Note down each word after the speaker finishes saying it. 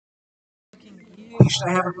Should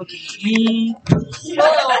I have her looking at me?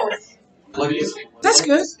 Whoa. That's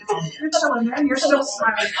good. You're chilling there. You're still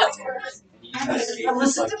smiling. Now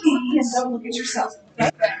listen to me and don't look at yourself.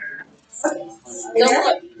 Okay? Don't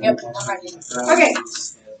look. Yep. Okay.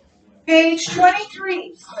 Page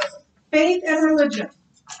 23. Faith and religion.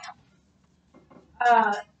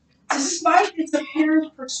 Despite its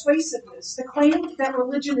apparent persuasiveness, the claim that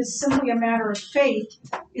religion is simply a matter of faith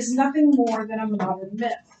is nothing more than a modern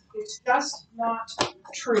myth. It's just not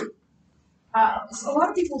true. A lot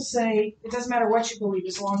of people say it doesn't matter what you believe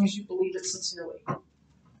as long as you believe it sincerely.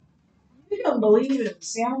 You don't believe in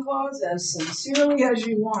Santa Claus as sincerely as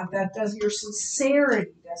you want. Your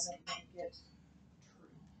sincerity doesn't make it true.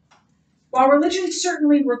 While religion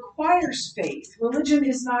certainly requires faith, religion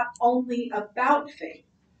is not only about faith.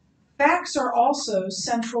 Facts are also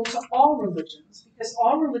central to all religions because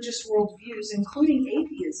all religious worldviews, including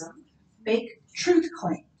atheism, make truth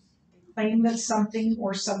claims. They claim that something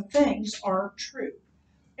or some things are true.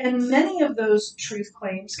 And many of those truth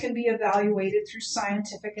claims can be evaluated through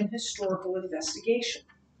scientific and historical investigation.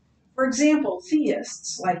 For example,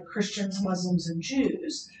 theists, like Christians, Muslims, and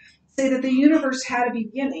Jews, say that the universe had a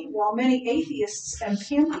beginning, while many atheists and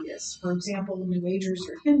pantheists, for example, the New Agers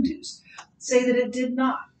or Hindus, say that it did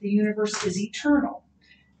not. The universe is eternal.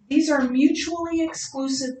 These are mutually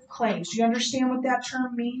exclusive claims. Do you understand what that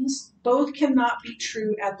term means? Both cannot be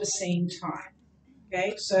true at the same time.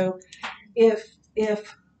 Okay, so if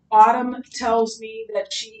Autumn tells me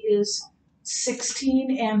that she is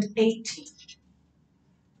 16 and 18,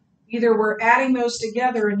 either we're adding those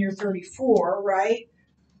together and you're 34, right?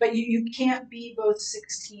 But you can't be both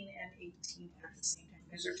 16 and 18 at the same time.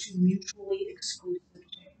 Those are two mutually exclusive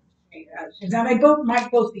changes. Now, they might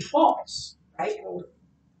both be false, right? Okay.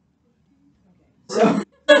 So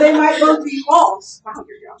they might both be false. Wow,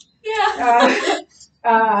 you're young.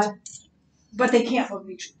 Yeah. But they can't both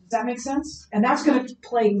be true. Does that make sense? And that's going to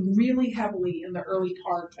play really heavily in the early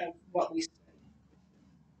part of what we study.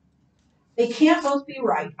 They can't both be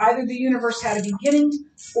right. Either the universe had a beginning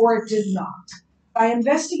or it did not. By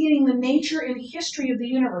investigating the nature and history of the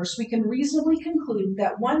universe, we can reasonably conclude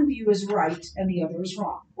that one view is right and the other is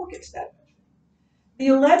wrong. We'll get to that. The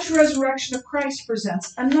alleged resurrection of Christ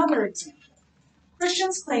presents another example.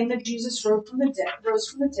 Christians claim that Jesus rose from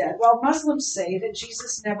the dead, while Muslims say that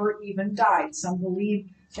Jesus never even died. Some believe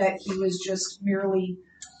that he was just merely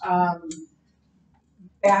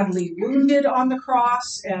badly wounded on the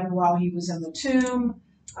cross, and while he was in the tomb,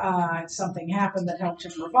 something happened that helped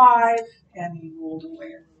him revive, and he rolled away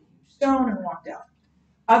a really huge stone and walked out.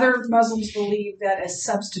 Other Muslims believe that a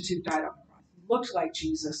substitute died on the cross. He looked like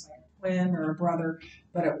Jesus, like a twin or a brother,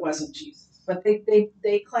 but it wasn't Jesus. But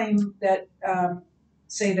they claim that,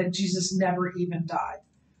 say that Jesus never even died.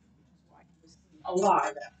 Why he was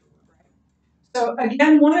alive afterward, right? So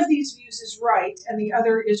again, one of these views is right and the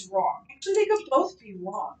other is wrong. Actually, they could both be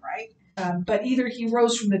wrong, right? But either he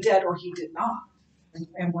rose from the dead or he did not.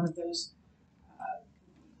 And one of those,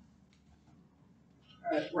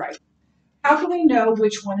 right. How can we know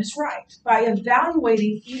which one is right? By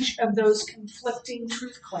evaluating each of those conflicting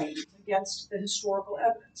truth claims against the historical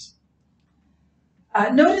evidence.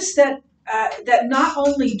 Notice that not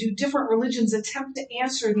only do different religions attempt to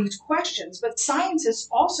answer these questions, but scientists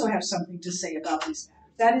also have something to say about these matters.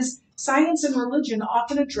 That is, science and religion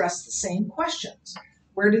often address the same questions.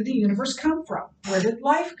 Where did the universe come from? Where did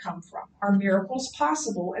life come from? Are miracles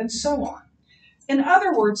possible? And so on. In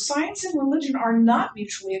other words, science and religion are not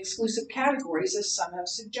mutually exclusive categories, as some have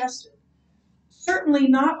suggested. Certainly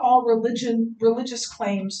not all religious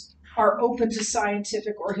claims are open to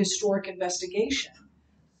scientific or historic investigation.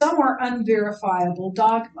 Some are unverifiable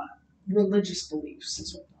dogma, religious beliefs.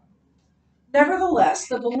 Is what Nevertheless,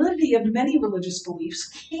 the validity of many religious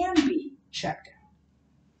beliefs can be checked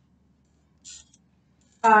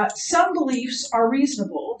out. Some beliefs are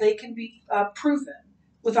reasonable. They can be proven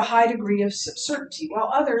with a high degree of certainty,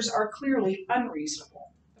 while others are clearly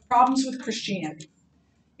unreasonable. The problems with Christianity.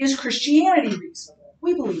 Is Christianity reasonable?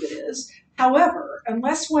 We believe it is. However,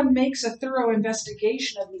 unless one makes a thorough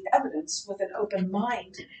investigation of the evidence with an open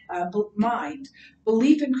mind,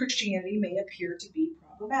 belief in Christianity may appear to be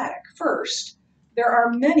problematic. First, there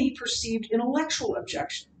are many perceived intellectual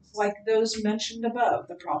objections, like those mentioned above,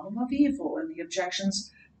 the problem of evil and the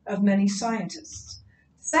objections of many scientists.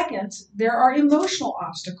 Second, there are emotional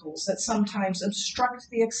obstacles that sometimes obstruct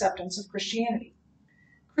the acceptance of Christianity.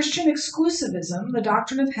 Christian exclusivism, the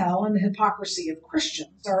doctrine of hell, and the hypocrisy of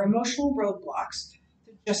Christians are emotional roadblocks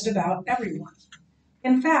to just about everyone.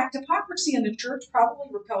 In fact, hypocrisy in the church probably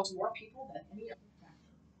repels more people than any other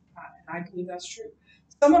factor. And I believe that's true.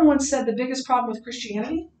 Someone once said the biggest problem with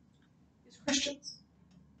Christianity is Christians.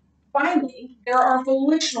 Finally, there are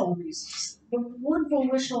volitional reasons. The word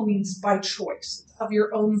volitional means by choice, of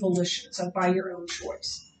your own volition, so by your own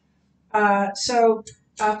choice.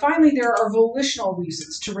 Finally, there are volitional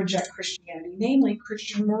reasons to reject Christianity, namely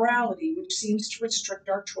Christian morality, which seems to restrict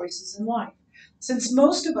our choices in life. Since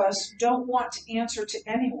most of us don't want to answer to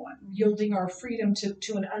anyone, yielding our freedom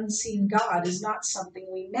to an unseen God is not something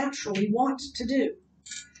we naturally want to do.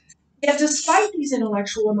 Yet despite these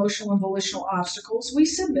intellectual, emotional, and volitional obstacles, we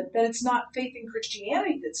submit that it's not faith in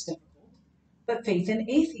Christianity that's difficult, but faith in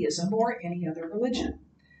atheism or any other religion.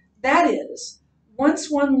 That is, once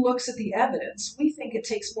one looks at the evidence, we think it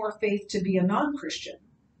takes more faith to be a non-Christian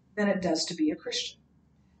than it does to be a Christian.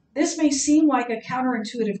 This may seem like a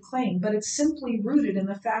counterintuitive claim, but it's simply rooted in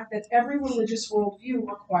the fact that every religious worldview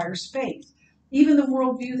requires faith, even the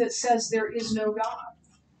worldview that says there is no God.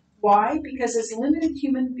 Why? Because as limited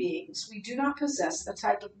human beings, we do not possess the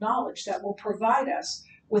type of knowledge that will provide us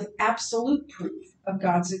with absolute proof of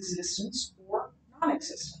God's existence or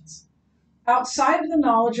non-existence. Outside of the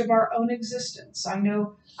knowledge of our own existence, I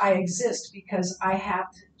know I exist because I have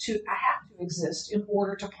to exist in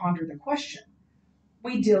order to ponder the question.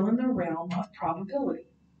 We deal in the realm of probability.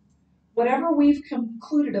 Whatever we've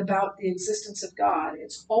concluded about the existence of God,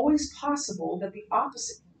 it's always possible that the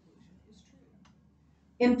opposite conclusion is true.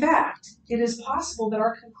 In fact, it is possible that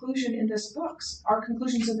our conclusions in this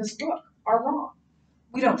book are wrong.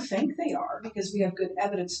 We don't think they are because we have good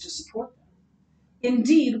evidence to support them.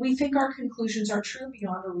 Indeed, we think our conclusions are true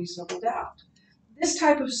beyond a reasonable doubt. This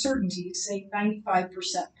type of certainty, say 95%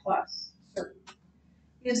 plus certainty,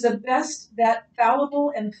 is the best that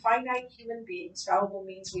fallible and finite human beings, fallible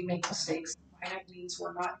means we make mistakes, finite means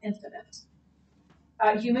we're not infinite,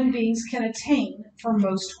 human beings can attain for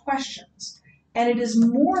most questions. And it is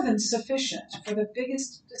more than sufficient for the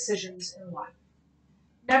biggest decisions in life.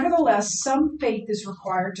 Nevertheless, some faith is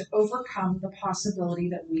required to overcome the possibility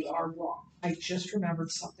that we are wrong. I just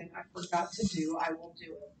remembered something I forgot to do. I will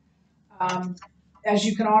do it. As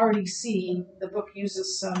you can already see, the book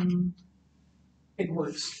uses some big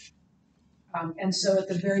words. And so at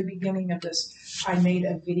the very beginning of this, I made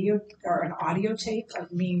a video or an audio tape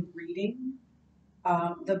of me reading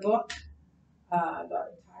the book, the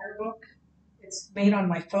entire book. It's made on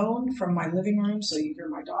my phone from my living room, so you hear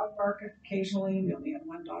my dog bark occasionally. We only had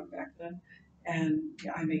one dog back then. And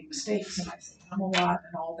I make mistakes and I say a lot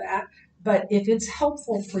and all that. But if it's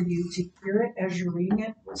helpful for you to hear it as you're reading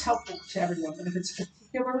it, it's helpful to everyone. But if it's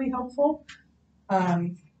particularly helpful,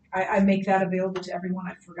 I make that available to everyone.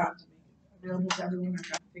 I forgot to make it available to everyone. I've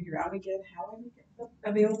got to figure out again how I make it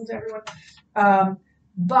available to everyone.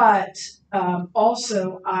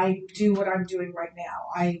 Also, I do what I'm doing right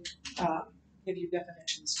now. I give you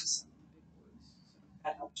definitions to some of the big words. So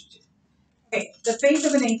that helps you too. Okay, the faith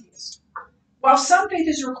of an atheist. While some faith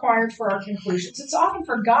is required for our conclusions, it's often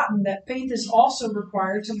forgotten that faith is also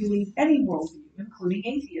required to believe any worldview, including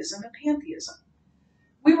atheism and pantheism.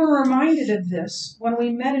 We were reminded of this when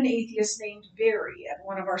we met an atheist named Barry at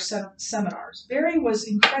one of our seminars. Barry was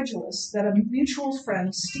incredulous that a mutual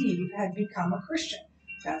friend, Steve, had become a Christian.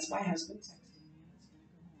 That's my husband texting me.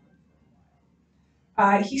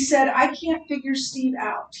 He said, I can't figure Steve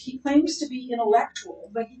out. He claims to be intellectual,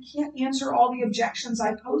 but he can't answer all the objections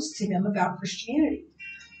I posed to him about Christianity.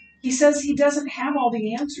 He says he doesn't have all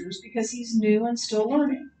the answers because he's new and still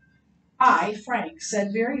learning. I, Frank,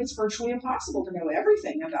 said, Barry, it's virtually impossible to know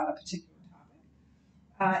everything about a particular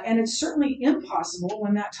topic. And it's certainly impossible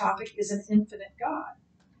when that topic is an infinite God.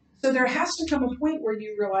 So there has to come a point where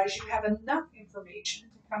you realize you have enough information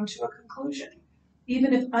to come to a conclusion,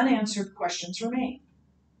 even if unanswered questions remain.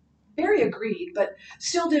 Barry agreed, but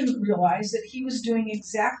still didn't realize that he was doing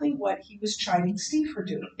exactly what he was chiding Steve for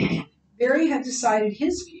doing. Barry had decided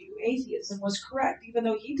his view, atheism, was correct, even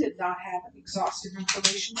though he did not have exhaustive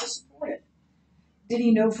information to support it. Did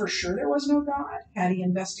he know for sure there was no God? Had he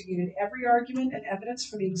investigated every argument and evidence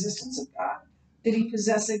for the existence of God? Did he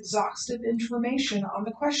possess exhaustive information on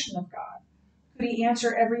the question of God? Could he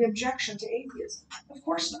answer every objection to atheism? Of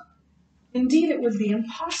course not. Indeed, it would be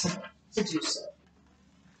impossible to do so.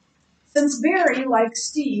 Since Barry, like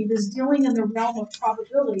Steve, is dealing in the realm of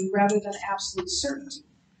probability rather than absolute certainty,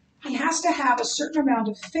 he has to have a certain amount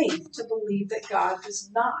of faith to believe that God does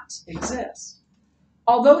not exist.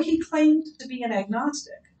 Although he claimed to be an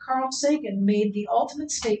agnostic, Carl Sagan made the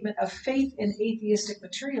ultimate statement of faith in atheistic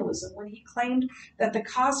materialism when he claimed that the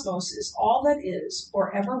cosmos is all that is,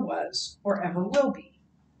 or ever was, or ever will be.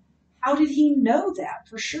 How did he know that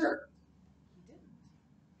for sure? He didn't.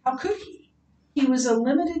 How could he? He was a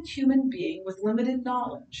limited human being with limited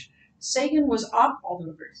knowledge. Sagan was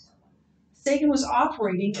Sagan was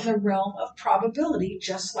operating in the realm of probability,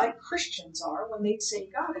 just like Christians are when they say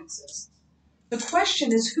God exists. The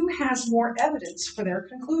question is, who has more evidence for their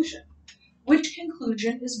conclusion? Which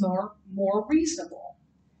conclusion is more reasonable?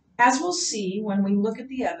 As we'll see when we look at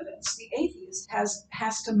the evidence, the atheist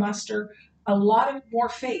has to muster a lot of more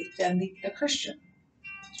faith than the Christian.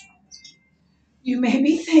 You may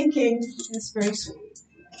be thinking, it's very sweet.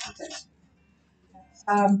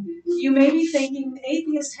 You may be thinking the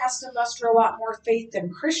atheist has to muster a lot more faith than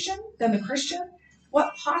the Christian.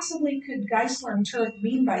 What possibly could Geisler and Turek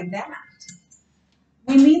mean by that?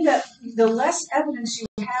 We mean that the less evidence you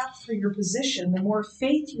have for your position, the more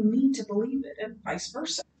faith you need to believe it, and vice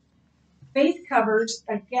versa. Faith covers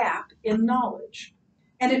a gap in knowledge.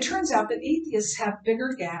 And it turns out that atheists have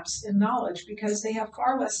bigger gaps in knowledge because they have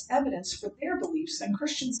far less evidence for their beliefs than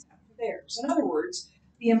Christians have for theirs. In other words,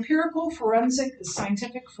 the empirical forensic, the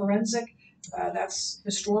scientific forensic, that's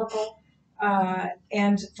historical,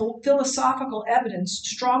 and philosophical evidence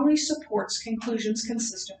strongly supports conclusions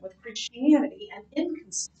consistent with Christianity and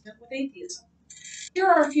inconsistent with atheism. Here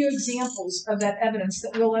are a few examples of that evidence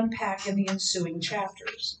that we'll unpack in the ensuing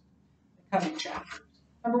chapters, the coming chapters.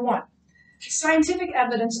 Number one, scientific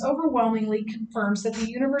evidence overwhelmingly confirms that the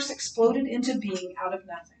universe exploded into being out of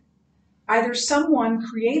nothing. Either someone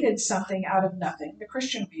created something out of nothing, the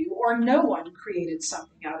Christian view, or no one created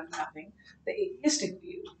something out of nothing, the atheistic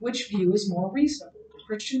view. Which view is more reasonable? The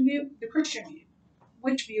Christian view, the Christian view.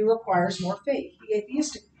 Which view requires more faith? The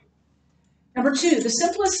atheistic view. Number two,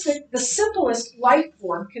 the simplest life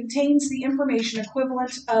form contains the information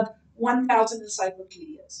equivalent of 1,000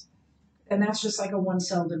 encyclopedias. And that's just like a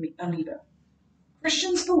one-celled amoeba.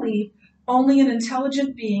 Christians believe only an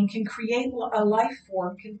intelligent being can create a life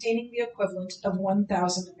form containing the equivalent of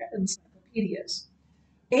 1,000 encyclopedias.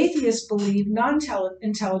 Atheists believe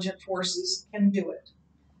non-intelligent forces can do it.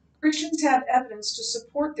 Christians have evidence to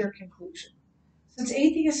support their conclusion. Since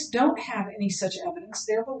atheists don't have any such evidence,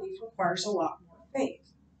 their belief requires a lot more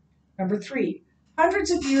faith. Number three,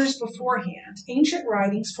 hundreds of years beforehand, ancient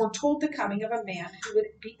writings foretold the coming of a man who would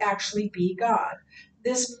actually be God.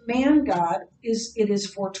 This man God, it is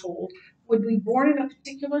foretold, would be born in a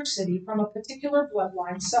particular city from a particular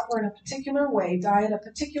bloodline, suffer in a particular way, die at a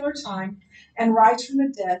particular time, and rise from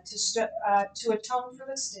the dead to atone for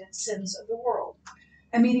the sins of the world.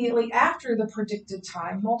 Immediately after the predicted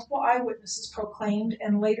time, multiple eyewitnesses proclaimed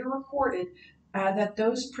and later recorded that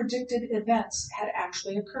those predicted events had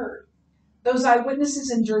actually occurred. Those eyewitnesses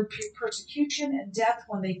endured persecution and death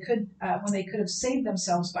when they could have saved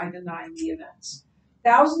themselves by denying the events.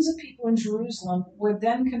 Thousands of people in Jerusalem were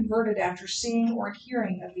then converted after seeing or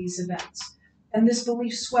hearing of these events, and this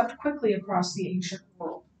belief swept quickly across the ancient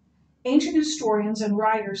world. Ancient historians and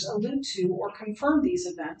writers allude to or confirm these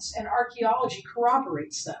events, and archaeology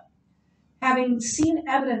corroborates them. Having seen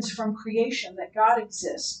evidence from creation that God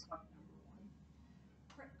exists,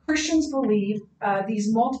 Christians believe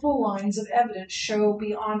these multiple lines of evidence show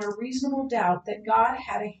beyond a reasonable doubt that God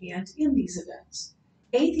had a hand in these events.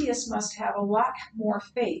 Atheists must have a lot more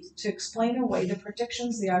faith to explain away the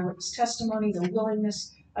predictions, the eyewitness testimony, the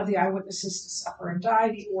willingness of the eyewitnesses to suffer and die,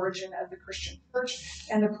 the origin of the Christian church,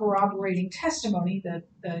 and the corroborating testimony,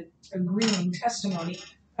 the agreeing testimony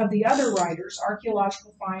of the other writers,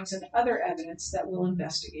 archaeological finds, and other evidence that we'll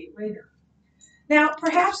investigate later. Now,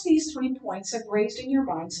 perhaps these 3 points have raised in your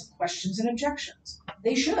mind some questions and objections.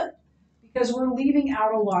 They should, because we're leaving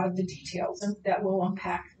out a lot of the details that we'll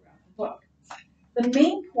unpack throughout the book. The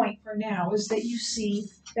main point for now is that you see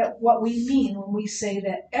that what we mean when we say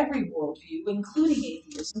that every worldview, including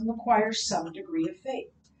atheism, requires some degree of faith.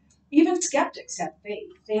 Even skeptics have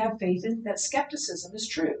faith. They have faith in that skepticism is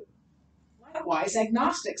true. Likewise,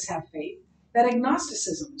 agnostics have faith that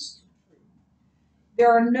agnosticism is true.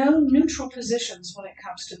 There are no neutral positions when it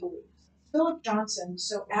comes to beliefs. Philip Johnson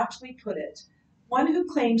so aptly put it, one who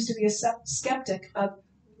claims to be a skeptic of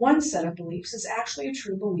one set of beliefs is actually a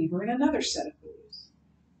true believer in another set of beliefs.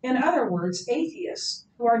 In other words, atheists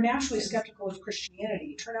who are naturally skeptical of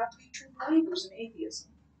Christianity turn out to be true believers in atheism.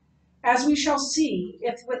 As we shall see,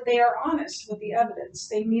 if they are honest with the evidence,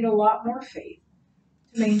 they need a lot more faith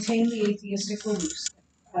to maintain the atheistic beliefs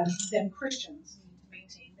than Christians need to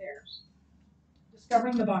maintain theirs.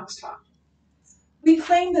 Discovering the box top. We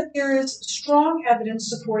claim that there is strong evidence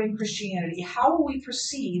supporting Christianity. How will we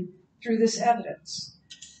proceed through this evidence?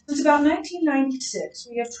 Since about 1996,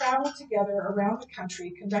 we have traveled together around the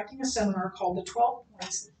country conducting a seminar called The 12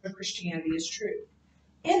 Points that Christianity is True.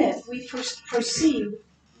 In it, we proceed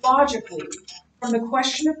logically from the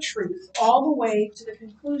question of truth all the way to the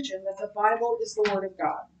conclusion that the Bible is the Word of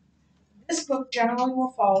God. This book generally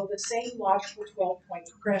will follow the same logical 12-point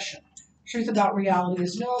progression. Truth about reality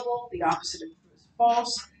is knowable. The opposite of true is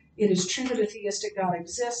false. It is true that a theistic God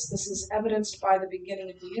exists. This is evidenced by the beginning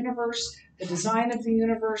of the universe, the design of the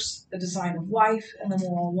universe, the design of life, and the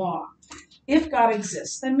moral law. If God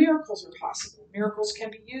exists, then miracles are possible. Miracles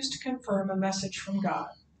can be used to confirm a message from God.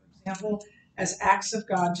 For example, as acts of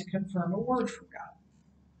God to confirm a word from God.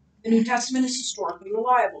 The New Testament is historically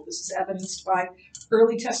reliable. This is evidenced by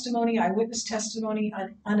early testimony, eyewitness testimony,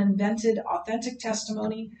 uninvented, authentic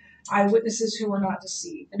testimony, eyewitnesses who were not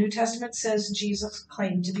deceived. The New Testament says Jesus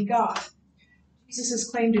claimed to be God. Jesus'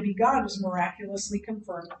 claim to be God was miraculously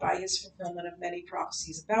confirmed by his fulfillment of many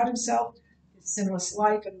prophecies about himself, his sinless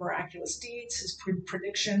life and miraculous deeds, his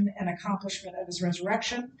prediction and accomplishment of his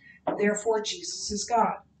resurrection. Therefore, Jesus is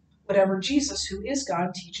God. Whatever Jesus, who is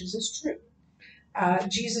God, teaches is true.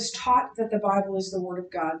 Jesus taught that the Bible is the Word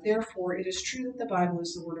of God. Therefore, it is true that the Bible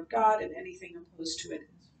is the Word of God, and anything opposed to it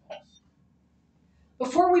is false.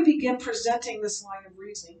 Before we begin presenting this line of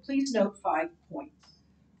reasoning, please note 5 points.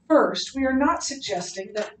 First, we are not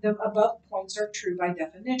suggesting that the above points are true by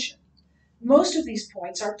definition. Most of these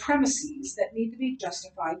points are premises that need to be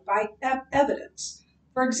justified by evidence.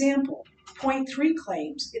 For example, point 3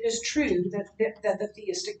 claims it is true that the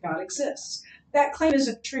theistic God exists. That claim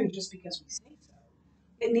isn't true just because we say so.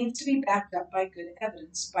 It needs to be backed up by good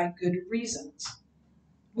evidence, by good reasons.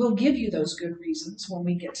 We'll give you those good reasons when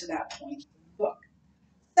we get to that point in the book.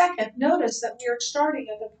 Second, notice that we are starting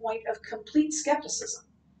at the point of complete skepticism.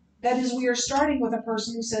 That is, we are starting with a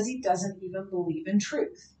person who says he doesn't even believe in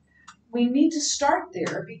truth. We need to start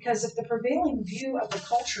there because if the prevailing view of the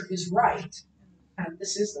culture is right, and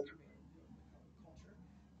this is the prevailing view of the culture,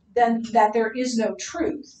 then that there is no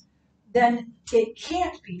truth, then it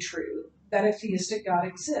can't be true that a theistic God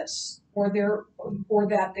exists, or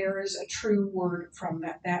that there is a true word from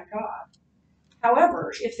that God.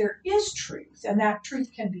 However, if there is truth, and that truth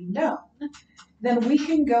can be known, then we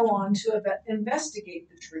can go on to investigate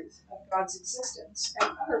the truth of God's existence at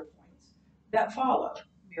other points that follow.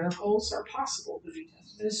 Miracles are possible. The New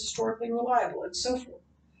Testament is historically reliable, and so forth.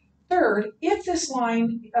 Third, if this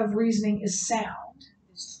line of reasoning is sound,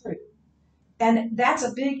 is true, and that's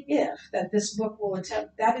a big if that this book will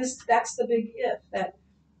attempt. That's the big if that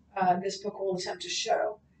this book will attempt to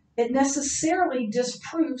show. It necessarily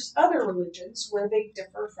disproves other religions where they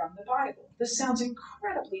differ from the Bible. This sounds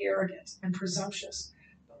incredibly arrogant and presumptuous,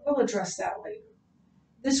 but we'll address that later.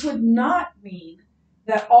 This would not mean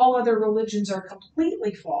that all other religions are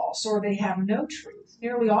completely false or they have no truth.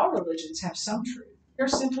 Nearly all religions have some truth. They're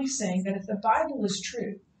simply saying that if the Bible is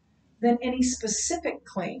true, then any specific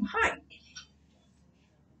claim,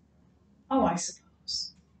 I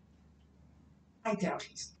suppose. I doubt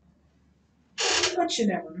he's, but you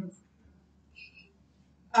never know.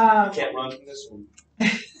 Can't run from this one.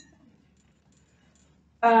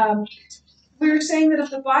 We're saying that if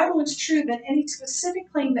the Bible is true, then any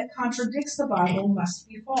specific claim that contradicts the Bible must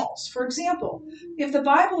be false. For example, if the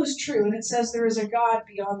Bible is true and it says there is a God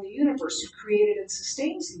beyond the universe who created and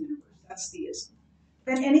sustains the universe, that's theism,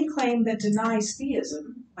 then any claim that denies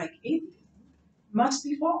theism, like atheism, must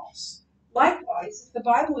be false. Likewise, if the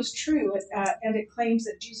Bible is true and it claims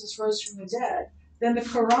that Jesus rose from the dead, then the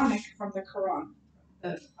Quranic, from the Quran,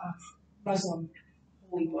 the Muslim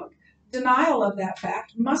holy book, denial of that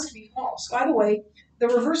fact must be false. By the way, the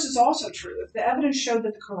reverse is also true. If the evidence showed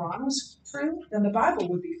that the Quran was true, then the Bible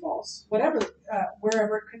would be false, wherever it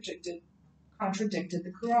contradicted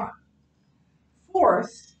the Quran.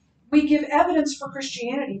 Fourth, we give evidence for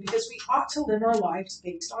Christianity because we ought to live our lives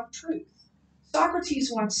based on truth. Socrates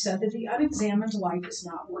once said that the unexamined life is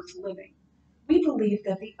not worth living. We believe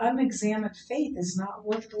that the unexamined faith is not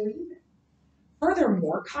worth believing.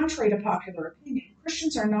 Furthermore, contrary to popular opinion,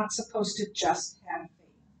 Christians are not supposed to just have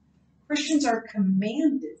faith. Christians are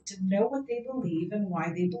commanded to know what they believe and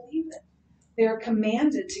why they believe it. They are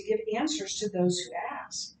commanded to give answers to those who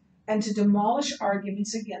ask and to demolish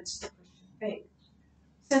arguments against the Christian faith.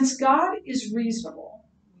 Since God is reasonable,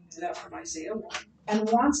 we know that from Isaiah 1, and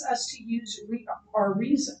wants us to use our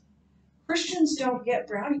reason, Christians don't get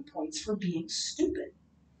brownie points for being stupid.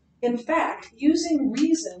 In fact, using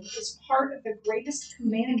reason is part of the greatest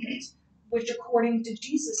commandment, which according to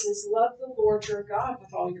Jesus is love the Lord your God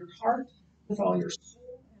with all your heart, with all your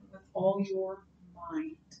soul, and with all your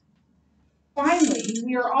mind. Finally,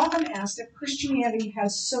 we are often asked if Christianity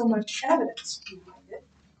has so much evidence behind it,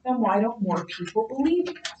 then why don't more people believe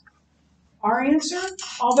it? Our answer,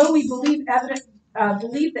 although we believe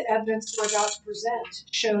the evidence we're about to present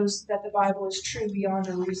shows that the Bible is true beyond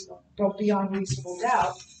reasonable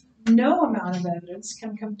doubt, no amount of evidence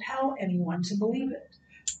can compel anyone to believe it.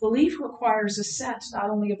 Belief requires assent not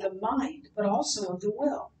only of the mind, but also of the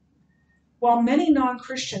will. While many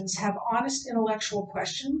non-Christians have honest intellectual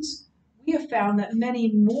questions, we have found that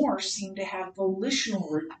many more seem to have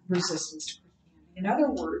volitional resistance to Christianity. In other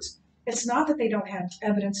words, it's not that they don't have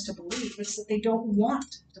evidence to believe, it's that they don't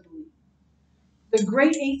want to believe. The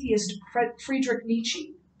great atheist Friedrich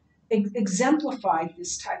Nietzsche exemplified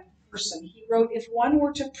this type of person. He wrote, "If one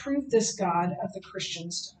were to prove this God of the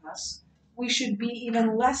Christians to us, we should be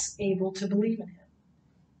even less able to believe in him.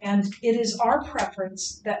 And it is our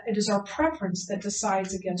preference that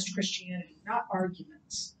decides against Christianity, not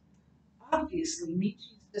arguments." Obviously,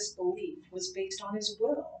 Nietzsche's disbelief was based on his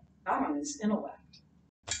will, not on his intellect.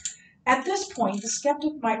 At this point, the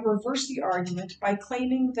skeptic might reverse the argument by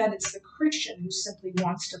claiming that it's the Christian who simply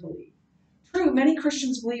wants to believe. True, many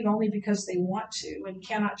Christians believe only because they want to and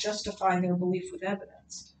cannot justify their belief with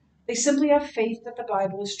evidence. They simply have faith that the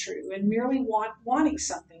Bible is true, and merely wanting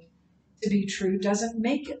something to be true doesn't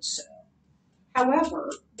make it so.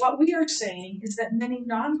 However, what we are saying is that many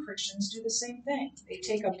non-Christians do the same thing. They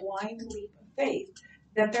take a blind leap of faith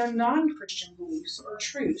that their non-Christian beliefs are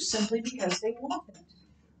true simply because they want them to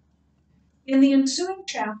be. In the ensuing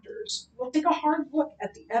chapters, we'll take a hard look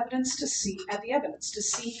at the evidence to see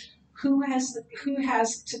who has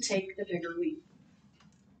to take the bigger leap.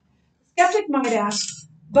 The skeptic might ask,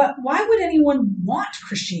 but why would anyone want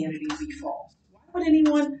Christianity to be false? Why would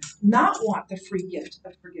anyone not want the free gift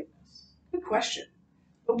of forgiveness? Good question.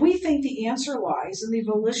 But we think the answer lies in the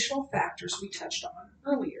volitional factors we touched on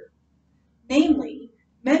earlier. Namely,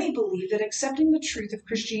 many believe that accepting the truth of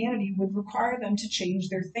Christianity would require them to change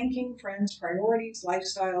their thinking, friends, priorities,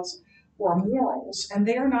 lifestyles, or morals, and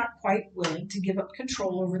they are not quite willing to give up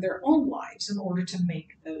control over their own lives in order to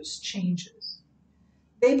make those changes.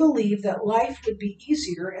 They believe that life would be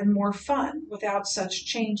easier and more fun without such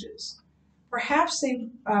changes. Perhaps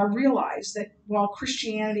they realize that while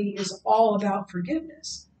Christianity is all about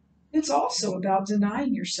forgiveness, it's also about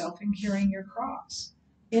denying yourself and carrying your cross.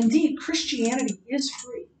 Indeed, Christianity is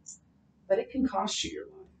free, but it can cost you your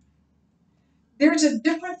life. There's a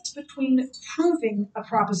difference between proving a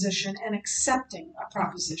proposition and accepting a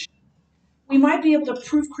proposition. We might be able to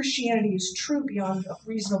prove Christianity is true beyond a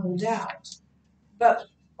reasonable doubt, but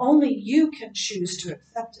only you can choose to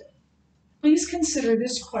accept it. Please consider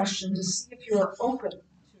this question to see if you are open to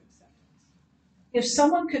acceptance. If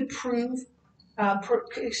someone could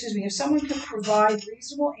provide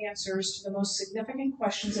reasonable answers to the most significant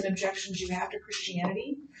questions and objections you have to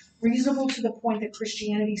Christianity, reasonable to the point that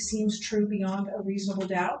Christianity seems true beyond a reasonable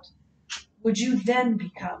doubt, would you then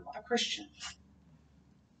become a Christian?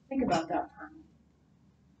 Think about that for a moment.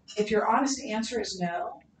 If your honest answer is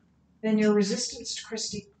no, then your resistance to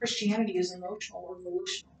Christianity is emotional or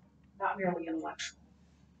volitional, not merely intellectual.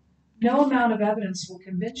 No amount of evidence will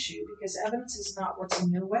convince you because evidence is not what's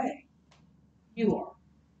in your way. You are.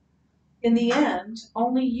 In the end,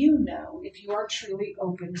 only you know if you are truly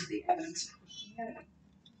open to the evidence of Christianity.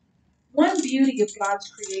 One beauty of God's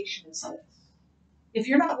creation is this. If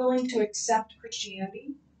you're not willing to accept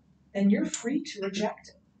Christianity, then you're free to reject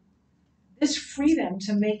it. This freedom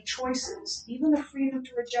to make choices, even the freedom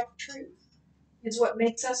to reject truth, is what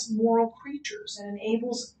makes us moral creatures and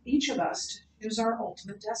enables each of us to choose our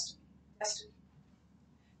ultimate destiny.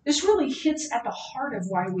 This really hits at the heart of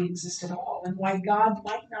why we exist at all and why God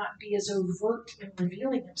might not be as overt in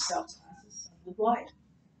revealing himself to us as some would like.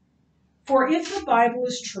 For if the Bible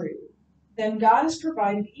is true, then God has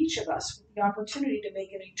provided each of us with the opportunity to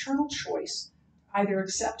make an eternal choice, either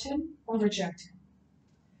accept him or reject him.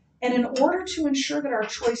 And in order to ensure that our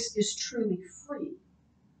choice is truly free,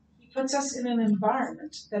 he puts us in an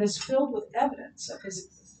environment that is filled with evidence of his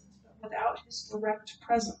existence, but without his direct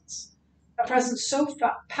presence. A presence so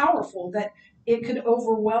powerful that it could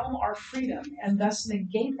overwhelm our freedom and thus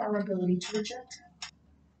negate our ability to reject him.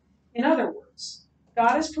 In other words,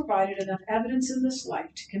 God has provided enough evidence in this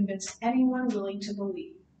life to convince anyone willing to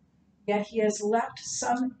believe, yet he has left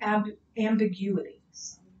some ambiguity,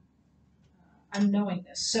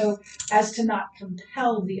 unknowingness, so as to not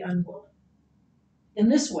compel the unwilling. In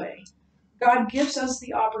this way, God gives us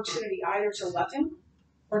the opportunity either to love him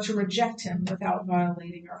or to reject him without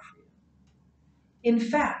violating our freedom. In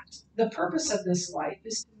fact, the purpose of this life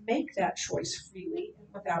is to make that choice freely and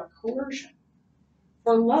without coercion.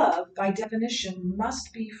 For love, by definition,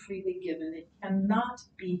 must be freely given. It cannot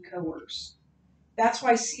be coerced. That's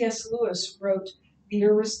why C.S. Lewis wrote, "The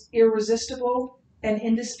irresistible and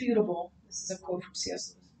indisputable," this is a quote from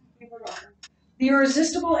C.S. Lewis, "the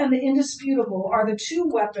irresistible and the indisputable are the two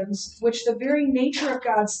weapons which the very nature of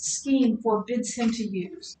God's scheme forbids him to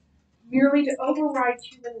use. Merely to override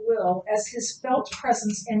human will as his felt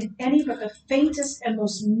presence in any but the faintest and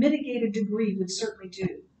most mitigated degree would certainly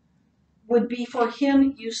do. would be for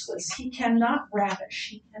him useless. He cannot ravish.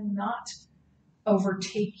 He cannot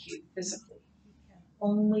overtake you physically. He can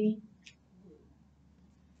only woo.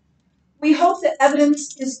 We hope the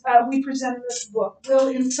evidence we present in this book will,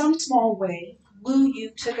 in some small way, woo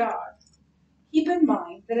you to God. Keep in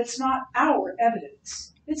mind that it's not our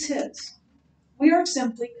evidence, it's his. We are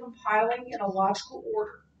simply compiling in a logical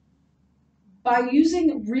order. By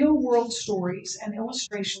using real-world stories and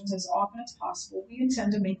illustrations as often as possible, we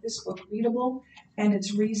intend to make this book readable and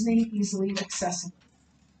its reasoning easily accessible.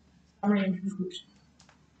 Summary and conclusion.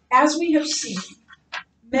 As we have seen,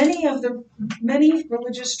 many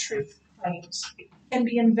religious truth claims can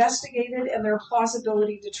be investigated and their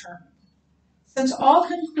plausibility determined. Since all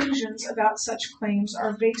conclusions about such claims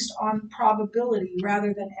are based on probability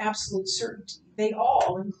rather than absolute certainty, they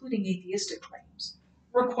all, including atheistic claims,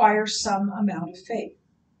 require some amount of faith.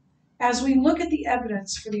 As we look at the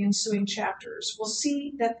evidence for the ensuing chapters, we'll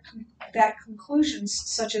see that conclusions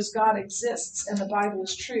such as God exists and the Bible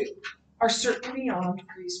is true are certainly beyond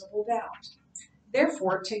reasonable doubt.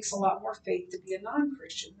 Therefore, it takes a lot more faith to be a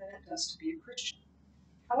non-Christian than it does to be a Christian.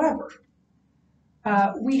 However,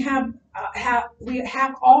 we have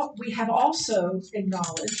also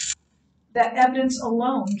acknowledged that evidence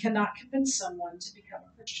alone cannot convince someone to become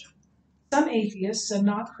a Christian. Some atheists and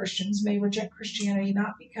non-Christians may reject Christianity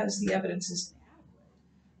not because the evidence is inadequate,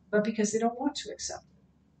 but because they don't want to accept it.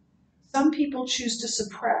 Some people choose to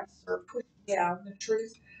suppress or push down the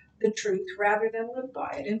truth rather than live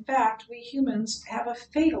by it. In fact, we humans have a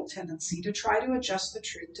fatal tendency to try to adjust the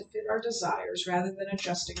truth to fit our desires rather than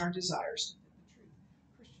adjusting our desires to fit the truth.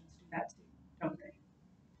 Christians do that too, don't they?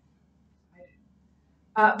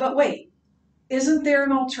 I do. But wait, isn't there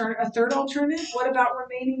a third alternative? What about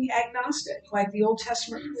remaining agnostic, like the Old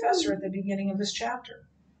Testament professor at the beginning of this chapter?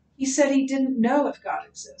 He said he didn't know if God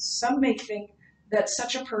exists. Some may think that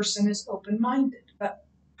such a person is open-minded, but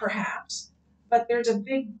perhaps. But there's a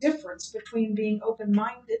big difference between being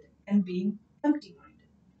open-minded and being empty-minded.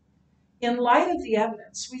 In light of the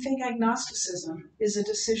evidence, we think agnosticism is a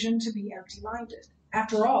decision to be empty-minded.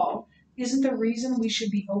 After all, isn't the reason we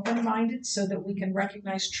should be open-minded so that we can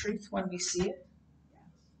recognize truth when we see it?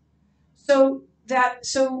 So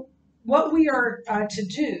what we are to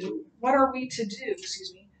do, what are we to do,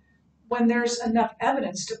 when there's enough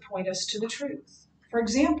evidence to point us to the truth? For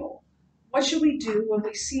example, what should we do when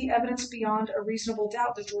we see evidence beyond a reasonable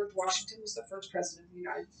doubt that George Washington was the first president of the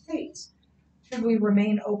United States? Should we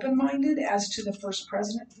remain open-minded as to who the first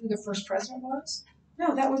president was?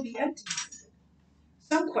 No, that would be empty-minded.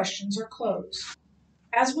 Some questions are closed.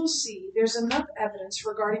 As we'll see, there's enough evidence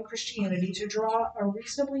regarding Christianity to draw a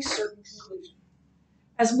reasonably certain conclusion.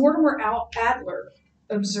 As Mortimer Adler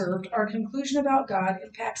observed, our conclusion about God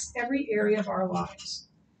impacts every area of our lives.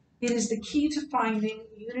 It is the key to finding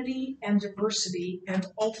unity and diversity and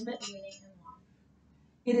ultimate meaning in life.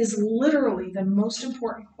 It is literally the most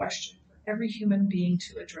important question for every human being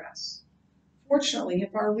to address. Fortunately,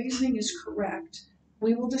 if our reasoning is correct,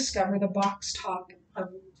 we will discover the box top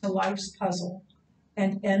to life's puzzle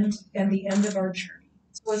and the end of our journey.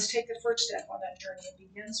 So let's take the first step on that journey. It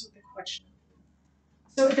begins with the question.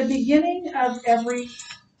 So at the beginning of every,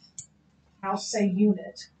 I'll say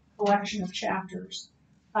unit, collection of chapters,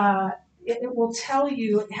 it will tell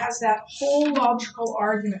you, it has that whole logical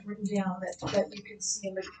argument written down that you can see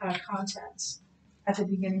in the contents at the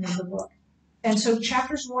beginning of the book. And so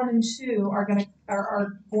chapters 1 and 2 are going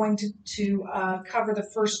to cover the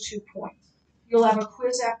first 2 points. You'll have a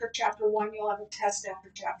quiz after chapter 1. You'll have a test after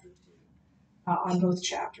chapter 2 on both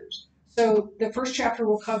chapters. So the first chapter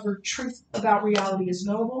will cover truth about reality is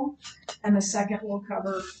knowable, and the second will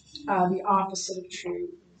cover the opposite of true.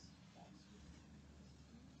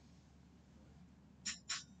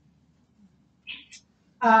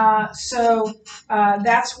 So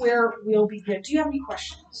that's where we'll begin. Do you have any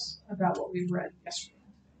questions about what we've read yesterday?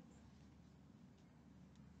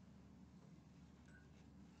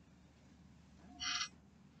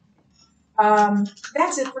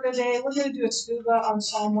 That's it for today. We're going to do a scuba on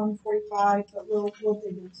Psalm 145, but we'll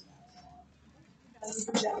dig into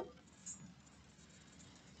that.